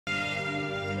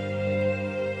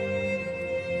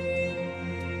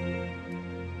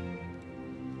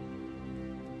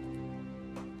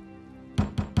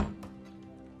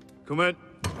Come in.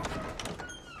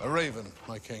 A raven,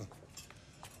 my king.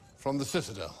 From the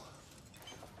Citadel.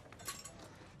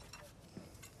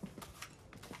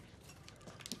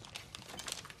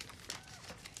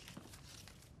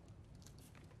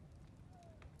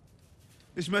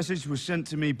 This message was sent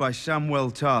to me by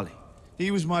Samwell Tarly.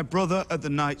 He was my brother at the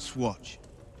Night's Watch.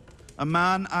 A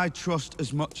man I trust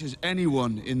as much as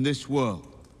anyone in this world.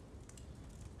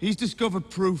 He's discovered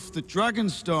proof that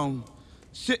Dragonstone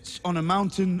sits on a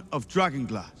mountain of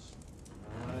Dragonglass.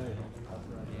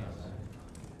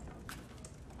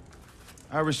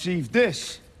 I received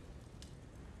this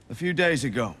a few days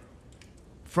ago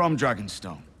from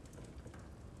Dragonstone.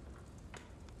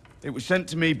 It was sent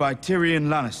to me by Tyrion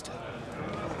Lannister.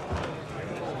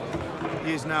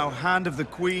 He is now Hand of the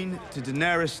Queen to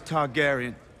Daenerys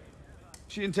Targaryen.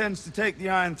 She intends to take the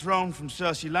Iron Throne from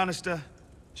Cersei Lannister.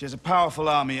 She has a powerful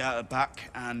army at her back,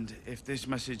 and if this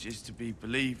message is to be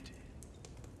believed,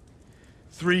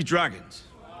 3 dragons.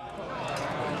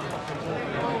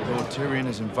 Lord Tyrion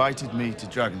has invited me to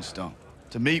Dragonstone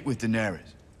to meet with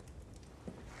Daenerys.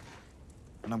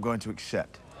 And I'm going to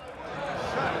accept.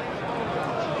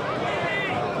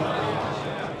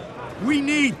 We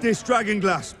need this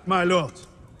Dragonglass, my lord.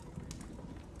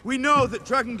 We know that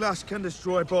Dragonglass can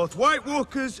destroy both White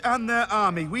Walkers and their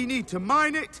army. We need to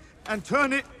mine it and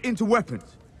turn it into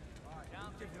weapons.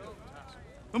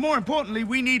 But more importantly,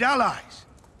 we need allies.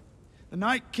 The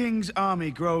Night King's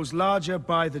army grows larger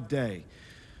by the day.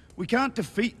 We can't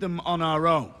defeat them on our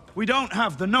own. We don't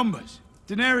have the numbers.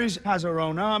 Daenerys has her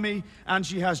own army, and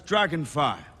she has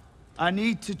dragonfire. I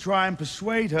need to try and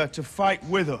persuade her to fight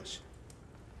with us.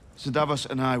 Sir Davos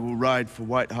and I will ride for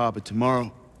White Harbor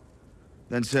tomorrow,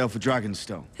 then sail for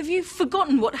Dragonstone. Have you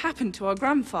forgotten what happened to our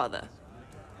grandfather?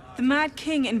 The Mad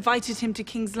King invited him to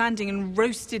King's Landing and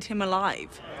roasted him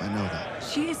alive. I know that.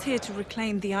 She is here to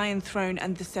reclaim the Iron Throne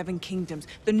and the 7 Kingdoms.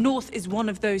 The North is one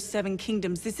of those 7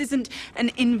 kingdoms. This isn't an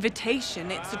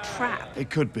invitation, it's a trap. It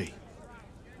could be.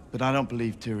 But I don't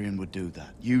believe Tyrion would do that.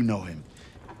 You know him.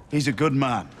 He's a good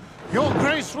man. Your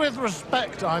Grace, with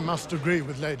respect, I must agree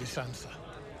with Lady Sansa.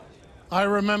 I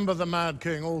remember the Mad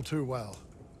King all too well.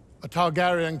 A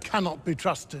Targaryen cannot be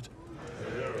trusted,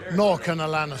 nor can a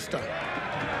Lannister.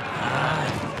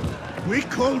 We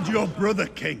called your brother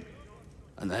king.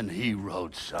 And then he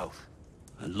rode south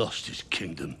and lost his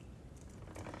kingdom.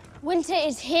 Winter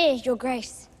is here, Your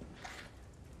Grace.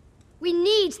 We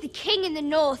need the king in the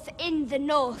north in the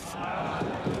north.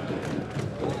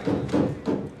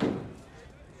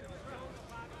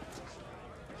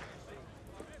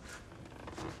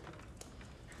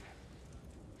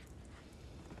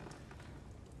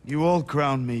 You all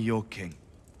crowned me your king.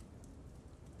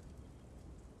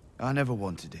 I never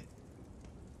wanted it.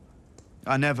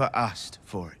 I never asked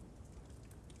for it.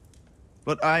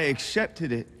 But I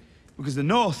accepted it because the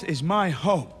North is my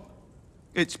home.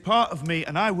 It's part of me,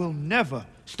 and I will never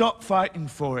stop fighting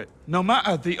for it, no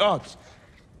matter the odds.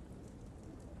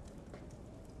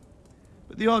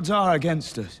 But the odds are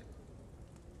against us.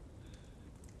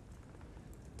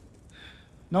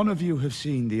 None of you have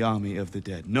seen the army of the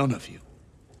dead. None of you.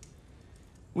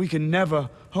 We can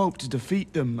never hope to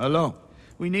defeat them alone.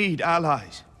 We need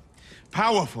allies.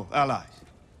 Powerful allies.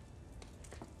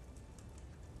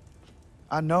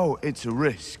 I know it's a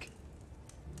risk.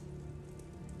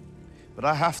 But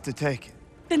I have to take it.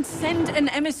 Then send an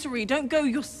emissary, don't go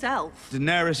yourself.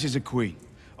 Daenerys is a queen.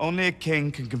 Only a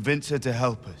king can convince her to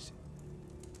help us.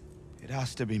 It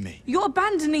has to be me. You're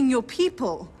abandoning your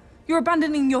people. You're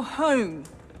abandoning your home.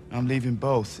 I'm leaving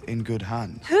both in good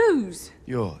hands. Whose?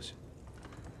 Yours.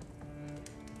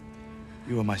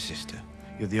 You are my sister.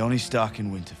 You're the only Stark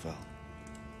in Winterfell.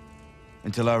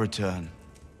 Until I return,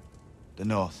 the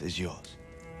North is yours.